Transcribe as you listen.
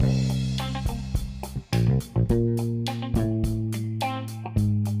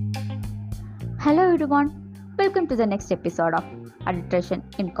everyone, welcome to the next episode of Adulteration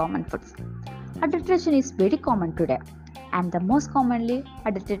in Common Foods. Adulteration is very common today, and the most commonly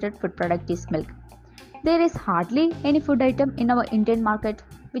adulterated food product is milk. There is hardly any food item in our Indian market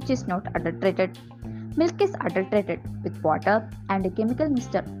which is not adulterated. Milk is adulterated with water and a chemical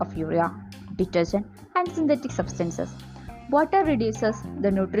mixture of urea, detergent, and synthetic substances. Water reduces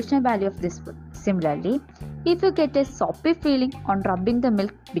the nutritional value of this food. Similarly, if you get a soppy feeling on rubbing the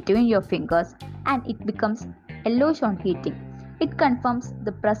milk between your fingers and it becomes yellowish on heating, it confirms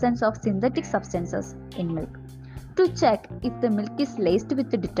the presence of synthetic substances in milk. To check if the milk is laced with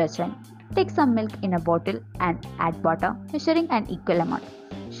the detergent, take some milk in a bottle and add water, measuring an equal amount.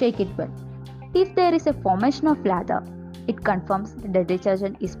 Shake it well. If there is a formation of lather, it confirms the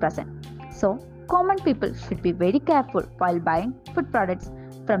detergent is present. So, common people should be very careful while buying food products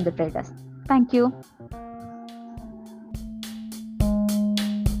from the traders. Thank you.